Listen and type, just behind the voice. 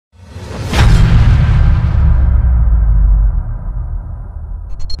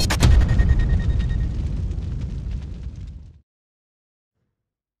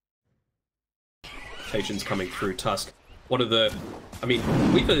rotations coming through Tusk. One of the... I mean,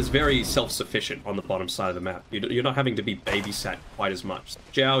 Weaver is very self-sufficient on the bottom side of the map. You're not having to be babysat quite as much.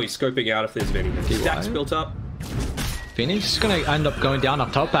 Zhao, he's scoping out if there's any stacks built up. Phoenix is going to end up going down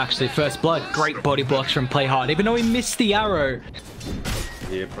up top, actually. First blood. Great body blocks from Play Hard, even though he missed the arrow.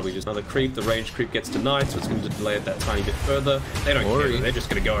 Yeah, probably just another creep. The range creep gets denied, so it's going to delay it that tiny bit further. They don't care. They're just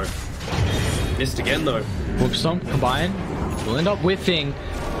going to go. Missed again, though. Wolfstomp combined. Will end up whiffing.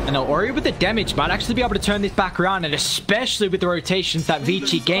 And now Ori with the damage might actually be able to turn this back around, and especially with the rotations that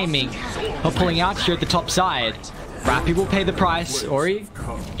Vici Gaming are pulling out here at the top side. Rappy will pay the price. Ori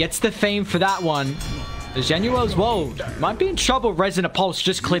gets the fame for that one. Genuel as well might be in trouble. Resonant Pulse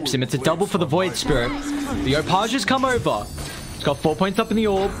just clips him. It's a double for the Void Spirit. The Opage has come over. He's got 4 points up in the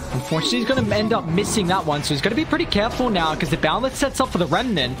orb. Unfortunately, he's going to end up missing that one, so he's going to be pretty careful now because the Boundless sets up for the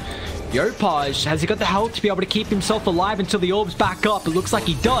Remnant. Opage, has he got the health to be able to keep himself alive until the orb's back up? It looks like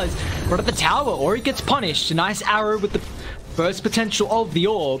he does. Right at the tower, or he gets punished. A nice arrow with the first potential of the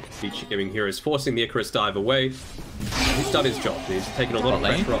orb. Vici Gaming here is forcing the Icarus dive away. He's done his job. He's taken a lot of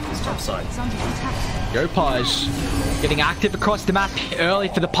pressure off this top side. Opage getting active across the map early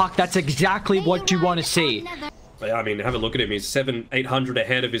for the puck. That's exactly what you want to see. Yeah, I mean, have a look at him. He's 700-800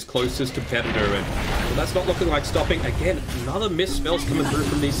 ahead of his closest competitor, and well, that's not looking like stopping. Again, another missed spells coming through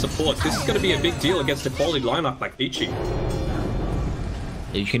from these supports. This is going to be a big deal against a quality lineup like Vici.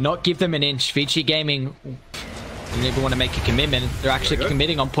 You cannot give them an inch. Vici Gaming didn't even want to make a commitment. They're actually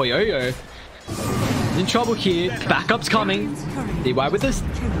committing on Poyoyo. He's in trouble here. Backup's coming. DY with this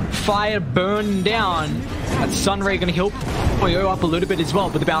fire burn down. That Sunray going to help Poyo up a little bit as well.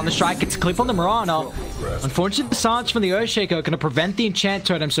 But the Boundless Strike, it's a clip on the Mirana. Unfortunately, the Silence from the Earthshaker are going to prevent the enchant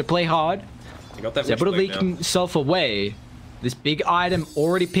totem, so Play Hard. He's able to leak himself away. This big item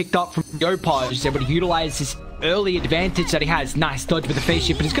already picked up from Opage. He's able to utilize his early advantage that he has. Nice dodge with the face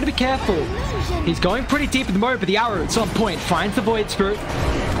shift, but he's going to be careful. He's going pretty deep at the moment, but the arrow, it's on point. Finds the Void Spirit.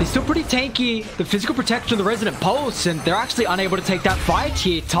 He's still pretty tanky. The physical protection of the Resonant Pulse, and they're actually unable to take that fight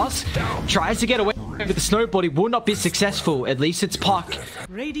here. Tusk tries to get away with the snowball. He will not be successful. At least it's Puck.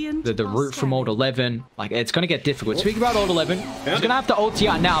 The route from Ob.Neon, like, it's going to get difficult. Speaking about Ob.Neon, he's going to have to ulti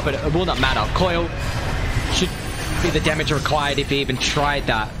out now, but it will not matter. Coil should be the damage required if he even tried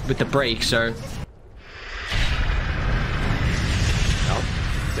that with the break, so...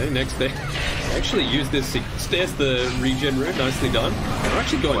 Next they actually use this. He stairs the regen route. Nicely done. They're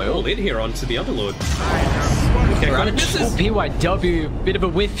actually going all in here onto the Underlord. Okay, PYW, bit of a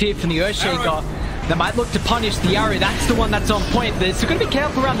whiff here from the Earthshaker. They might look to punish the arrow. That's the one that's on point. They're still going to be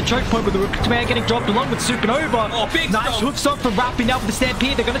careful around the choke point with the Rook Command getting dropped along with Supernova. Oh, big nice hoof stop from Rappy now with the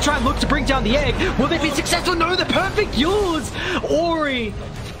Stampede. They're going to try and look to bring down the egg. Will they be successful? No, the perfect use. Ori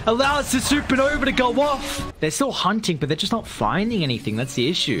allows the Supernova to go off. They're still hunting, but they're just not finding anything. That's the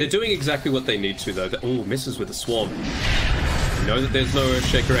issue. They're doing exactly what they need to, though. Oh, misses with the Swarm. You know that there's no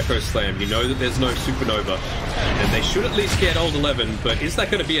Earthshaker Echo Slam. You know that there's no Supernova. And they should at least get Ob.Neon, but is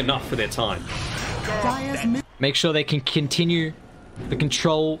that going to be enough for their time? Make sure they can continue to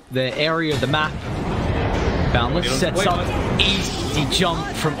control the area of the map. Boundless sets up easy jump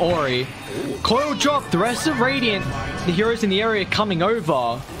from Ori. Coil drop, the rest of Radiant, the heroes in the area coming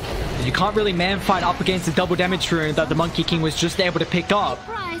over. You can't really man fight up against the double damage rune that the Monkey King was just able to pick up.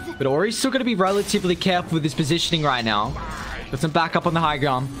 But Ori's still going to be relatively careful with his positioning right now. Got some backup on the high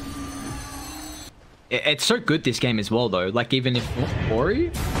ground. It's so good this game as well, though. Like, even if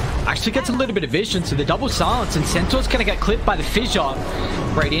Ori actually gets a little bit of vision, so the double silence, and Centaur's going to get clipped by the fissure.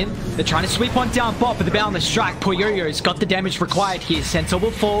 Radiant, they're trying to sweep one down bot, but the Boundless Strike. Poyoyo's got the damage required here. Centaur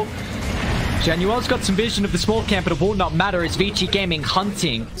will fall. Genuel's got some vision of the small camp, but it will not matter as Vici Gaming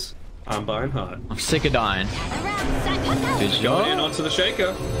hunting. I'm buying hard. I'm sick of dying. Going in onto the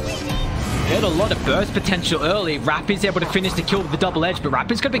Shaker. He had a lot of burst potential early. Rappy's able to finish the kill with the double edge, but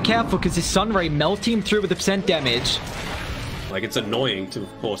Rappy's got to be careful because his Sunray melting him through with the percent damage. Like, it's annoying to,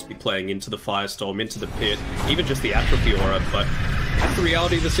 of course, be playing into the Firestorm, into the pit, even just the Atrophy Aura, but that's the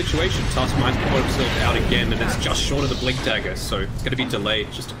reality of the situation. Tusk might put himself out again, and it's just short of the Blink Dagger, so it's going to be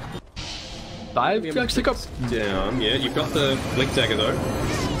delayed. Just I've actually got down. Yeah, you've got the Blink Dagger, though.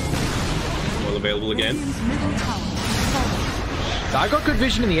 Well available again. I got good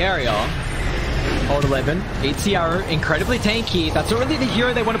vision in the area. Ob.Neon beats the arrow, incredibly tanky. That's not really the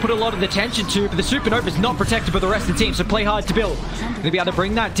hero they want to put a lot of attention to, but the Supernova is not protected by the rest of the team, so Play Hard to build. They'll be able to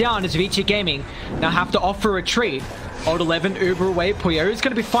bring that down as Vici Gaming now have to offer a retreat. Ob.Neon Uber away. Poyo is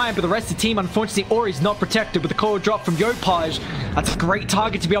going to be fine, but the rest of the team, unfortunately, Ori's not protected with the coil drop from Opage. That's a great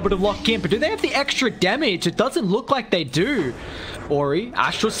target to be able to lock in, but do they have the extra damage? It doesn't look like they do. Ori,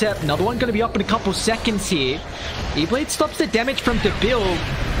 Astral Step, another one going to be up in a couple seconds here. E-Blade stops the damage from Debil.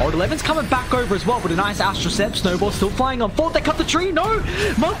 Ob.Neon's coming back over as well with a nice Astral Step. Snowball still flying on fourth. They cut the tree. No!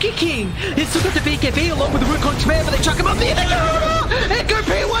 Monkey King! He's still got the BKB along with the Wukong's man, but they chuck him up the Echo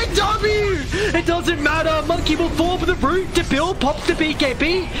PYW! It doesn't matter. Monkey will fall for the root. Debil pops the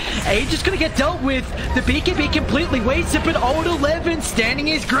BKB. Age is going to get dealt with. The BKB completely wasted, but Ob.Neon standing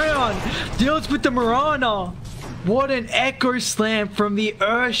his ground. Deals with the Mirana. What an Echo Slam from the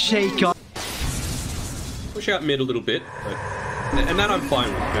Earthshaker. Push out mid a little bit, but, and that I'm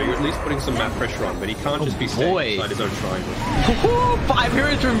fine with. You're at least putting some map pressure on, but he can't just be staying inside his own triangle. 5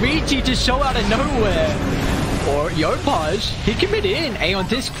 heroes from Vici to show out of nowhere. Or Yopaj, he can mid in. A on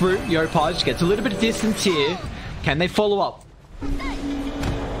this crew. Yopaj gets a little bit of distance here. Can they follow up?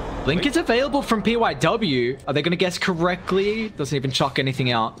 Blink is available from PYW. Are they going to guess correctly? Doesn't even chuck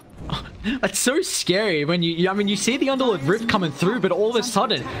anything out. That's so scary when you see the Underlord Rift coming through, but all of a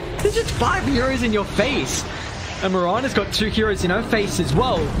sudden, there's just 5 heroes in your face. And Mirana's got 2 heroes in her face as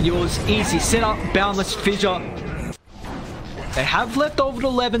well. Yours easy setup, Boundless Fissure. They have left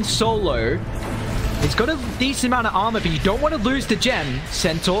Ob.Neon solo. He's got a decent amount of armor, but you don't want to lose the gem.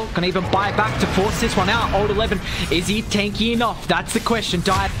 Centaur can even buy back to force this one out. Ob.Neon, is he tanky enough? That's the question.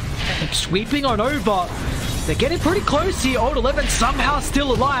 Dive sweeping on over. They're getting pretty close here. Ob.Neon somehow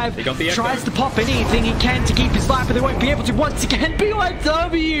still alive. He got the Tries to pop anything he can to keep his life, but they won't be able to once again.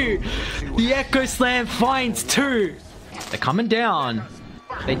 PYW! The Echo Slam finds 2. They're coming down.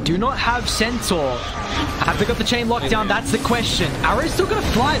 They do not have Centaur. Have they got the chain locked down? That's the question. Arrow's still going to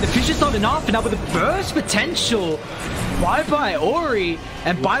fly. The Fissure's not enough. And now with the burst potential. Bye-bye Ori.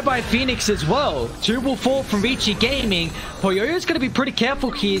 And bye-bye Phoenix as well. 2 will fall from Vici Gaming. Poyoyo's going to be pretty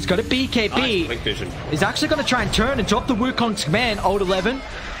careful here. He's got a BKB. Nice, he's actually going to try and turn and drop the Wukong's command. Ob.Neon.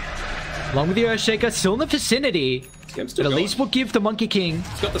 Along with the Earthshaker. Still in the vicinity. But at least we'll give the Monkey King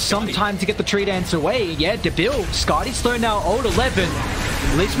some time to get the tree dance away. Yeah, Debil. Scotty's slow now. Ob.Neon.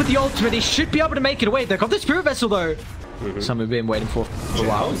 At least with the ultimate, he should be able to make it away. They've got the Spirit Vessel, though. Some have been waiting for a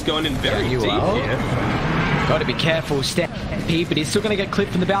while. He's going in very deep here. Got to be careful. Stampede, but he's still going to get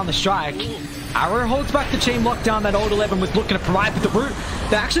clipped from the Boundless Strike. Arrow holds back the chain lockdown that Ob.Neon was looking to provide with the root.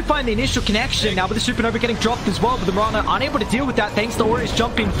 They actually find the initial connection. Now with the Supernova getting dropped as well, but the Mirana unable to deal with that thanks to Ori's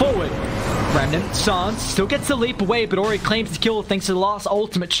jumping forward. Remnant, Sans still gets the leap away, but Ori claims the kill thanks to the last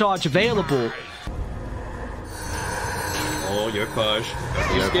ultimate charge available. Oh, Yopaj.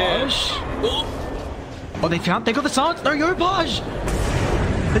 Oh, they got the Sans. No, Yopaj!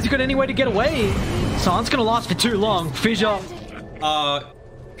 Has he got any way to get away? Sans gonna last for too long. Fissure.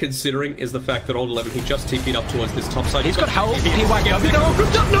 Considering is the fact that Ob.Neon, he just TP'd up towards this top side. He's got help. PYW.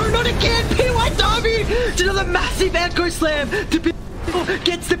 No, not again. PYW. To another massive Echo Slam.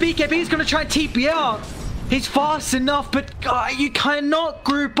 Gets the BKB. He's going to try and TP out. He's fast enough, but you cannot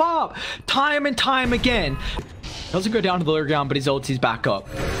group up. Time and time again. Doesn't go down to the lower ground, but his ulti's back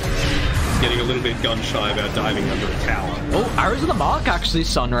up. Getting a little bit gun shy about diving under a tower. Oh, arrows on the mark, actually,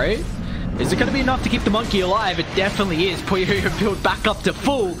 Sunray. Is it going to be enough to keep the monkey alive? It definitely is. Poyoyo build back up to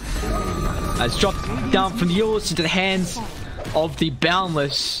full. As dropped down from the yours into the hands of the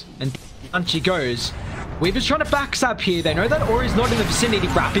Boundless. And down she goes. Weaver's trying to backstab here. They know that Ori's not in the vicinity.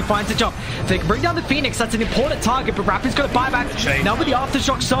 Rappy finds a jump. They can bring down the Phoenix. That's an important target, but Rappy's got to buy back. Now with the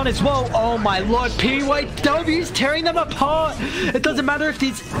Aftershock Sun as well. Oh my lord. PYW's tearing them apart. It doesn't matter if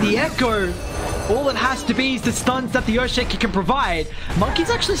it's the Echo. All it has to be is the stuns that the Earthshaker can provide. Monkey's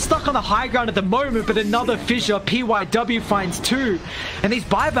actually stuck on the high ground at the moment, but another Fissure. PYW finds 2. And these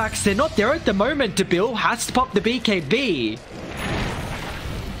buybacks, they're not there at the moment. Debil has to pop the BKB.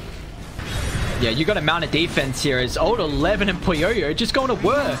 Yeah, you got to mount a defense here as Ob.Neon and Poyoyo just going to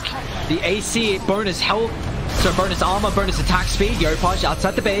work. The AC bonus health, so bonus armor, bonus attack speed. Yopaj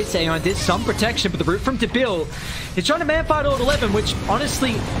outside the base. Aeon did some protection, but the root from Debil. He's trying to man-fight Ob.Neon, which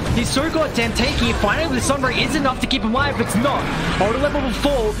honestly, he's so goddamn tanky. Finally, the Sunray is enough to keep him alive, but it's not. Ob.Neon will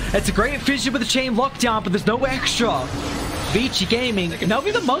fall. It's a great Fissure with the chain lockdown, but there's no extra. Vici Gaming, and now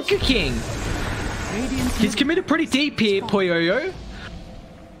with the Monkey King. He's committed pretty deep here, Poyoyo.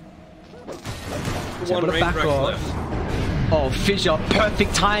 One rain back off. Oh, Fissure,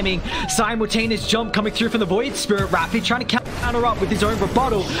 perfect timing. Simultaneous jump coming through from the Void Spirit. Rappy trying to counter up with his own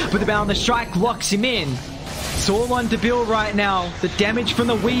rebuttal, but the Boundless Strike locks him in. It's all on Debil right now. The damage from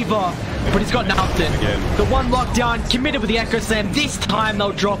the Weaver, but he's got nothing. The one lockdown committed with the Echo Slam. This time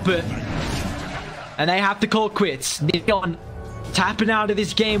they'll drop it. And they have to call quits. Neon tapping out of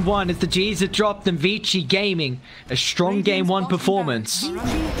this game 1 as the G's have dropped and Vici Gaming. A strong game 1 performance.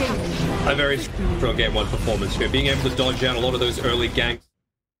 A very strong game 1 performance here. Being able to dodge out a lot of those early ganks.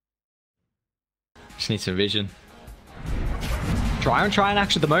 Just need some vision. Try and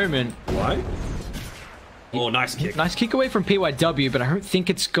action at the moment. Why? Oh, nice kick. Nice kick away from PYW, but I don't think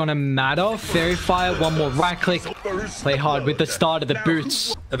it's gonna matter. Fairy Fire, one more right click. Play hard with the start of the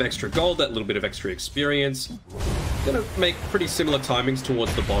boots. Of extra gold, that little bit of extra experience. Gonna make pretty similar timings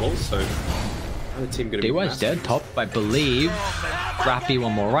towards the bottle, so the team gonna be DY's dead top, I believe. Rappy,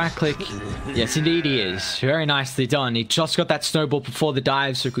 one more right click. Yes, indeed he is. Very nicely done. He just got that snowball before the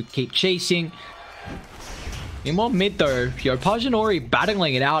dive, so could keep chasing. Meanwhile, mid though, Yopaj and Ori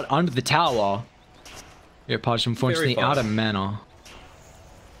battling it out under the tower. Yopaj unfortunately out of mana.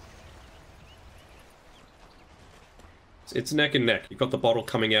 It's neck and neck. You've got the bottle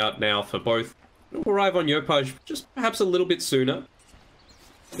coming out now for both. It'll arrive on Yopaj just perhaps a little bit sooner.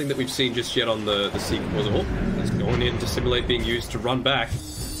 Nothing that we've seen just yet on the sequence. Oh, it's going in to simulate being used to run back.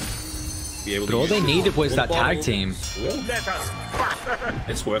 Be able to all they needed was that tag team. Well,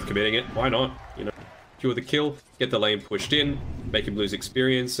 it's worth committing it. Why not? You know, secure the kill, get the lane pushed in, make him lose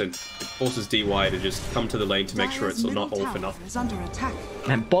experience, and it forces DY to just come to the lane to make sure it's not all for nothing.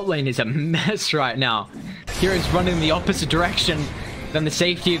 And bot lane is a mess right now. Heroes running in the opposite direction than the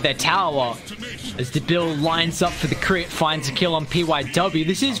safety of their tower. As the Bill lines up for the crit, finds a kill on PYW.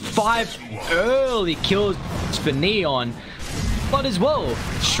 This is 5 early kills for Neon. But as well,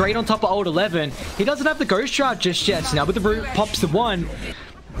 straight on top of Old 11. He doesn't have the Ghost Shroud just yet. So now with the root, pops the 1.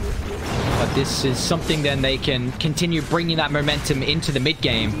 But this is something then they can continue bringing that momentum into the mid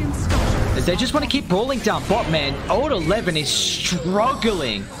game. As they just want to keep rolling down bot, man. Old 11 is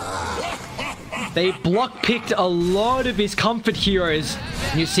struggling. They block picked a lot of his comfort heroes.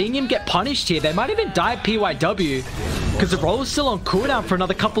 And you're seeing him get punished here. They might even die PYW. Because the roll is still on cooldown for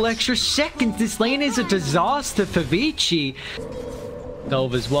another couple extra seconds. This lane is a disaster for Vici.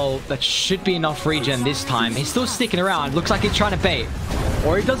 Delve as well. That should be enough regen this time. He's still sticking around. Looks like he's trying to bait.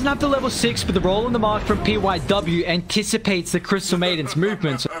 Or he doesn't have the level 6, but the roll on the mark from PYW anticipates the Crystal Maiden's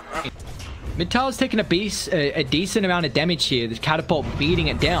movements. Mid tower's taking a decent amount of damage here. The catapult beating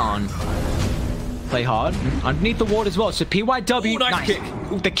it down. Play hard. Underneath the ward as well. So PYW. Ooh, nice kick.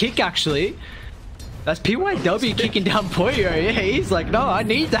 Ooh, the kick actually. That's PYW kicking down Poyo. Yeah, he's like, no, I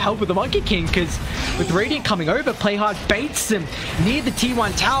need the help with the Monkey King, because with Radiant coming over, Play hard baits him near the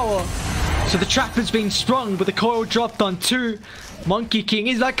T1 tower. So the trap is being sprung, but the coil dropped on 2. Monkey King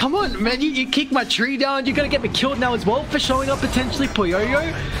is like, come on, man, you kick my tree down. You're going to get me killed now as well for showing up potentially.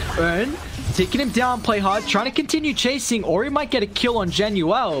 Poyo. Earn. Taking him down, Play hard. Trying to continue chasing, or he might get a kill on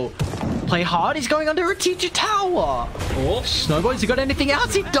Genuel. Play hard. He's going under a teacher tower. Oh, Snowball, has he got anything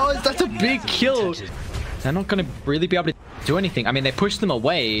else? He does. That's a big kill. They're not going to really be able to do anything. I mean, they pushed them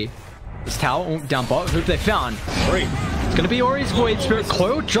away. This tower, down bot. Who have they found? Ori. It's going to be Ori's Void Spirit.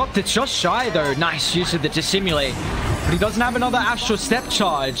 Coil dropped. It's just shy, though. Nice use of the Dissimulate. But he doesn't have another Astral Step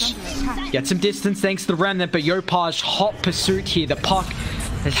Charge. Get some distance thanks to the Remnant, but Yopaj, hot pursuit here. The puck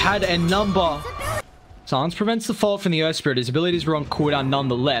has had a number. Silence prevents the fall from the Earth Spirit. His abilities were on cooldown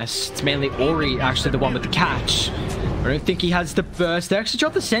nonetheless. It's mainly Ori, actually, the one with the catch. I don't think he has the burst. They actually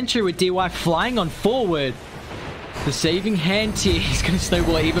dropped the Sentry with DY flying on forward. The saving hand here. He's going to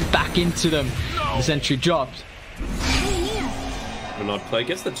snowball even back into them. The Sentry dropped. Not play.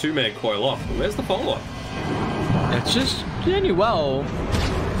 Gets the 2-man coil off. But where's the follow-up? It's just Genuel.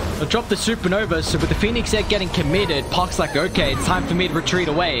 They'll drop the Supernova. So with the Phoenix Egg getting committed, Puck's like, okay, it's time for me to retreat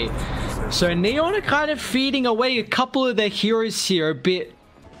away. So Neon are kind of feeding away a couple of their heroes here a bit.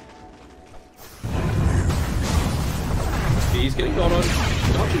 He's getting got on.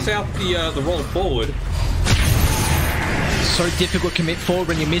 Notches out the roll forward. So difficult to commit forward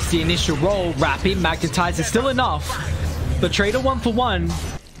when you miss the initial roll. Rappy, Magnetize is still enough. The Trader 1-for-1.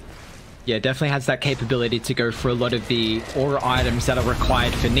 Yeah, definitely has that capability to go for a lot of the aura items that are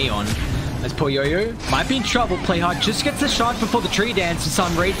required for Neon. As Poyo might be in trouble. Play hard, just gets the shot before the tree dance. And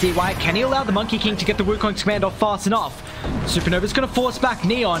Sun Raid DY. Can he allow the Monkey King to get the Wukong's command off fast enough? Supernova's going to force back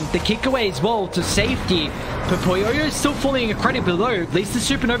Neon. The kick away as well to safety. But Poyo is still falling incredibly low. At least the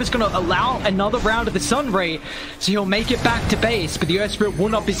Supernova's going to allow another round of the Sun Ray. So he'll make it back to base. But the Earth Spirit will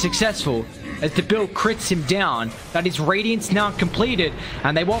not be successful. As the Bill crits him down. That is Radiance now completed.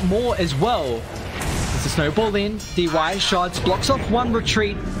 And they want more as well. It's a snowball in. DY shards blocks off one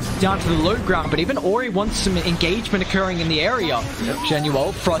retreat down to the low ground, but even Ori wants some engagement occurring in the area.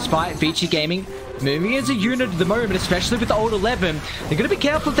 Genuel, Frostbite, Vici Gaming moving as a unit at the moment, especially with the Old 11. They're going to be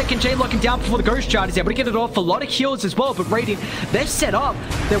careful if they can J-lock him down before the Ghost Shard is able to get it off. A lot of heals as well, but Radiant, they're set up.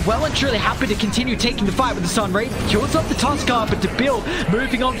 They're well and truly happy to continue taking the fight with the Sun Ray. Kills up the Tuskar, but to Bill,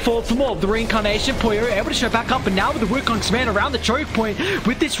 moving on forward for more of the Reincarnation. Poyo able to show back up, and now with the Wukong's man around the choke point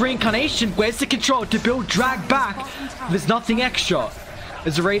with this Reincarnation, where's the control? To Bill drag back. There's nothing extra.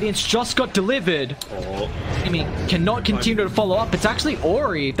 as the Radiance just got delivered. Oh. I mean, cannot continue to follow up. It's actually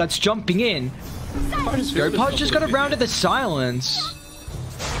Ori that's jumping in. Go.Pod just got around to the silence.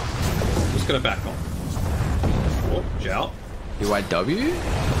 Just gonna back off. Oh, Zhao. BYW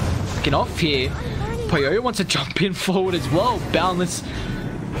backing off here. Poyo wants to jump in forward as well. Boundless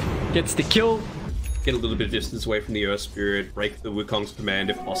gets the kill. Get a little bit of distance away from the Earth Spirit. Break the Wukong's command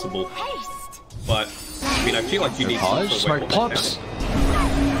if possible. But, I mean, I feel like you need to smoke pops.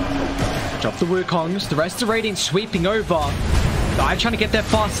 Drop the Wukongs. The rest of the Radiant sweeping over. They're trying to get there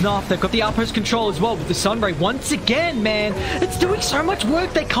fast enough. They've got the outpost control as well with the Sunray. Once again, man, it's doing so much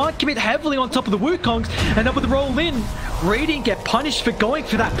work. They can't commit heavily on top of the Wukongs. And up with the roll in. Radiant get punished for going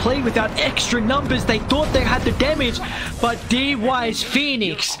for that play without extra numbers. They thought they had the damage, but DY's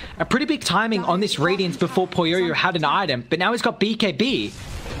Phoenix. A pretty big timing on this Radiance before Poyo had an item, but now he's got BKB.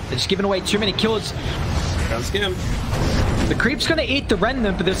 They're just giving away too many kills. Can't scam. The creep's gonna eat the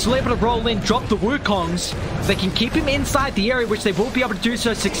Remnant, but they're still able to roll in, drop the Wukongs. They can keep him inside the area, which they will be able to do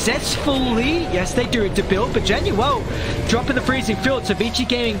so successfully. Yes, they do it to build, but Genuel dropping the freezing field. So Vici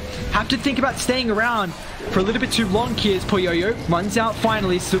Gaming have to think about staying around for a little bit too long here as Poyo runs out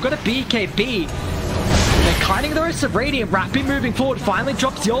finally. Still got a BKB. They're kiting the rest of Radiant. Rapid moving forward. Finally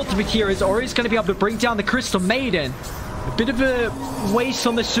drops the ultimate here as Ori's going to be able to bring down the Crystal Maiden. A bit of a waste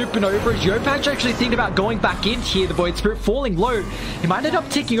on the Supernova as Yopatch actually thinking about going back in here. The Void Spirit falling low. He might end up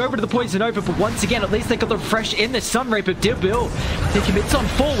ticking over to the Poison Nova, but once again, at least they got the fresh in the Sunray. But Dibil, he commits on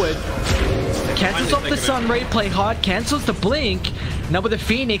forward. Cancels off the Sunray, play hard, cancels the Blink. Now with the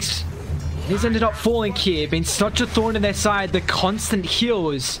Phoenix, he's ended up falling here. Been such a thorn in their side, the constant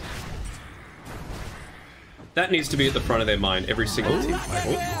heals. That needs to be at the front of their mind every single team.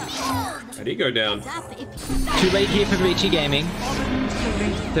 Oh. How do you go down? Too late here for Vici Gaming.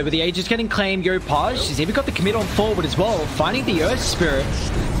 So with the Aegis getting claimed, Yopaj, he's even got the commit on forward as well, finding the Earth Spirit.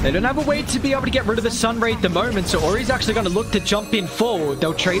 They don't have a way to be able to get rid of the Sunray at the moment, so Ori's actually going to look to jump in forward.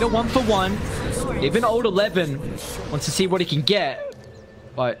 They'll trade a 1-for-1. Even Old 11 wants to see what he can get.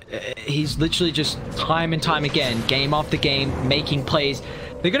 But he's literally just time and time again, game after game, making plays.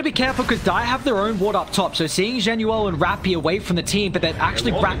 They're going to be careful because Dai have their own ward up top. So seeing Genuel and Rappy away from the team, but they're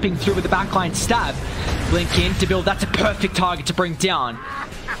actually wrapping through with the backline stab. Blink in to build. That's a perfect target to bring down.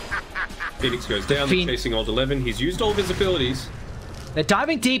 Phoenix goes down. They're chasing Old 11. He's used all of his abilities. They're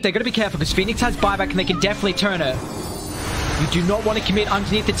diving deep. They're going to be careful because Phoenix has buyback and they can definitely turn it. You do not want to commit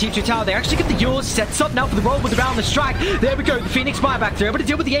underneath the Teacher Tower. They actually get the yours. Sets up now for the roll with the round the strike. There we go. The Phoenix buyback. They're able to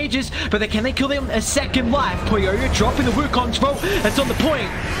deal with the Aegis, but can they kill them a second life? Poyo dropping the Wukong's roll. That's on the point.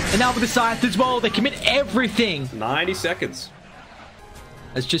 And now with the Scythe as well, they commit everything. 90 seconds.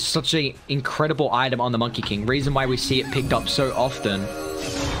 It's just such an incredible item on the Monkey King. Reason why we see it picked up so often.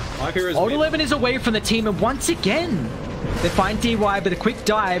 Old 11 is away from the team, and once again, they find DY, but a quick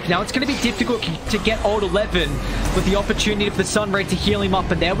dive. Now it's going to be difficult to get Old 11 with the opportunity for the Sunray to heal him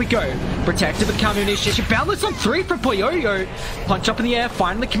up. And there we go. Protected with counter initiation. Boundless on 3 from Poyo. Punch up in the air.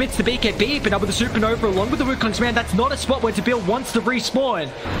 Finally commits the BKB. But now with the Supernova along with the Wukong's man, that's not a spot where Dabil wants to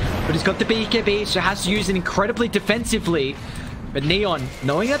respawn. But he's got the BKB, so has to use it incredibly defensively. But Neon,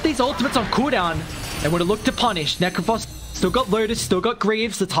 knowing that these ultimates on cooldown, they would have looked to punish. Necrophos still got Lotus, still got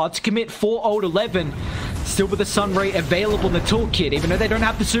Greaves. It's hard to commit for Old 11. Still with the Sunray available in the toolkit, even though they don't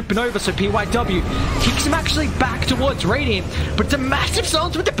have the Supernova, so PYW kicks him actually back towards Radiant. But it's a massive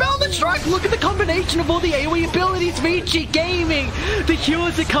silence with the Boundless Strike. Look at the combination of all the AoE abilities. Vici Gaming. The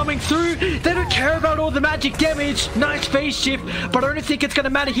healers are coming through. They don't care about all the magic damage. Nice phase shift, but I don't think it's going to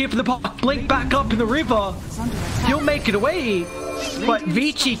matter here for the Blink back up in the river. He'll make it away. But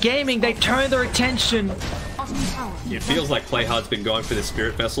Vici Gaming, they turn their attention. It feels like Playhard's been going for the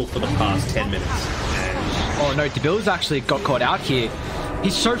Spirit Vessel for the past 10 minutes. Oh no, Dabil's actually got caught out here.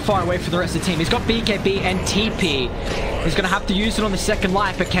 He's so far away from the rest of the team. He's got BKB and TP. He's going to have to use it on the second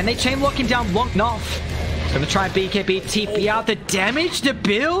life, but can they chain lock him down long enough? He's going to try BKB, TP out. The damage,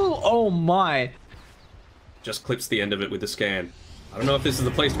 Dabil? Oh my. Just clips the end of it with the scan. I don't know if this is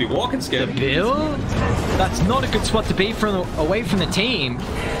the place to be walking, Scan. Dabil? That's not a good spot to be away from the team.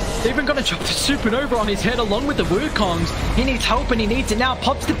 They're even going to drop the Supernova on his head along with the Wukongs. He needs help and he needs it now.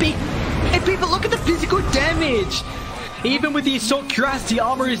 Pops the beat. And people, look at the physical damage. Even with the Assault Cuirass, the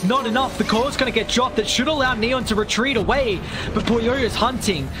armor is not enough. The core's going to get dropped. That should allow Neon to retreat away. But Poyo is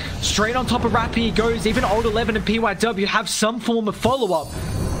hunting. Straight on top of Rappy he goes. Even Old 11 and PYW have some form of follow-up.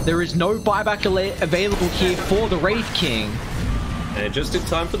 There is no buyback available here for the Wraith King. And just in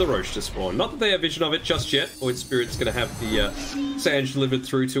time for the Roche to spawn. Not that they have vision of it just yet. Void Spirit's going to have the Sange delivered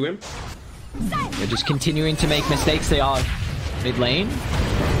through to him. They're just continuing to make mistakes. They are mid lane.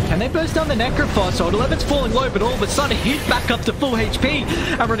 Can they burst down the Necrophos? Old 11's falling low, but all of a sudden he's back up to full HP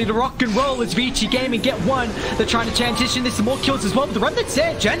and ready to rock and roll as Vici Gaming get one. They're trying to transition this to more kills as well. But the run that's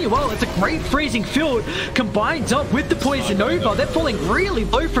there, Januel, it's a great freezing field combined up with the Poison Nova. They're falling really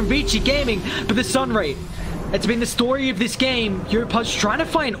low from Vici Gaming, but the Sun Ray, it's been the story of this game. Yopuz trying to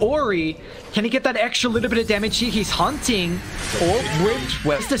find Ori. Can he get that extra little bit of damage here? He's hunting.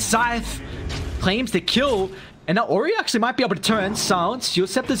 Where's the Scythe? Claims the kill. And now Ori actually might be able to turn. Silence. You'll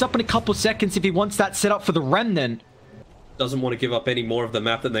set this up in a couple seconds if he wants that set up for the Remnant. Doesn't want to give up any more of the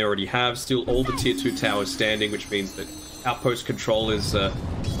map than they already have. Still all the tier 2 towers standing, which means that outpost control is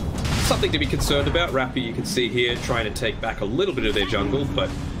something to be concerned about. Rappy, you can see here, trying to take back a little bit of their jungle, but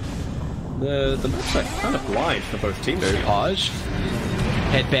the maps are kind of blind for both teams. Page.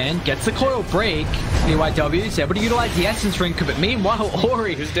 Headband gets the coil break. BYW is able to utilize the Essence Ring, but meanwhile,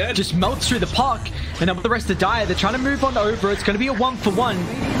 Ori just melts through the puck. And now with the rest of Dire, they're trying to move on over. It's going to be a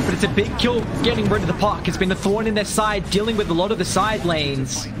 1-for-1, but it's a big kill getting rid of the puck. It's been a thorn in their side, dealing with a lot of the side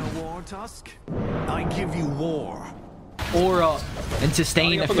lanes. I give you war. Aura and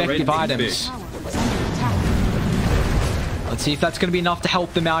sustain effective items. Let's see if that's going to be enough to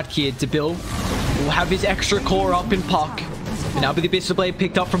help them out here. Debil will have his extra core up in puck. And now with the Abyssal Blade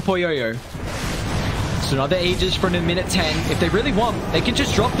picked up from Poyoyo. So another Aegis for a minute 10. If they really want, they can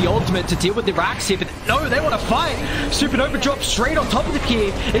just drop the ultimate to deal with the racks here. But no, they want to fight. Supernova drops straight on top of the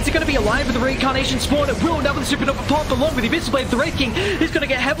pier. Is it going to be alive with the Reincarnation Spawn? It will. Now with the Supernova pop along with the Abyssal Blade. The Wraith King is going to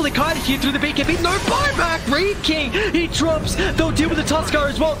get heavily kited here through the BKB. No buyback. Wraith King, he drops. They'll deal with the Tuskar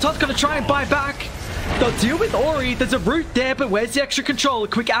as well. Tuskar to try and buy back. They'll deal with Ori. There's a root there, but where's the extra control? A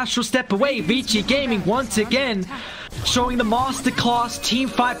quick astral step away. Vici Gaming once again showing the masterclass team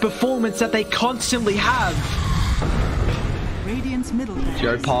fight performance that they constantly have. Radiant's middle.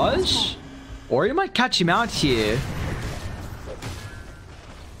 Yopuz? Ori might catch him out here.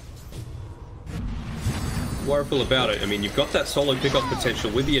 Worryful about it. I mean, you've got that solo pickoff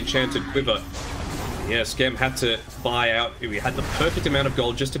potential with the Enchanted Quiver. Yeah, Scam had to buy out. We had the perfect amount of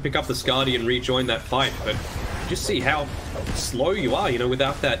gold just to pick up the Skadi and rejoin that fight, but just see how slow you are, you know,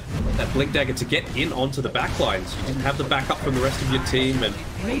 without that Blink Dagger to get in onto the backlines. You didn't have the backup from the rest of your team, and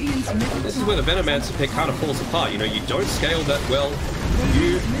this is where the Venomancer pick kind of falls apart. You know, you don't scale that well.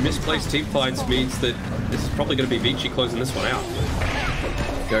 You misplaced team fights means that this is probably going to be Vici closing this one out.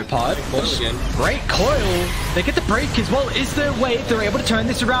 Yopuz. Great coil. They get the break as well. Is there a way they're able to turn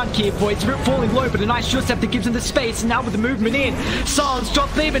this around here? Boy, it's falling low, but a nice short step that gives them the space. And now with the movement in, Silence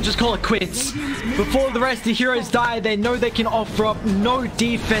drop leave and just call it quits. Before the rest of the heroes die, they know they can offer up no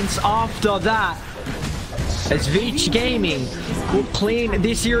defense after that. As Vici Gaming will clean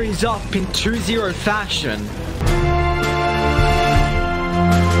this series up in 2-0 fashion.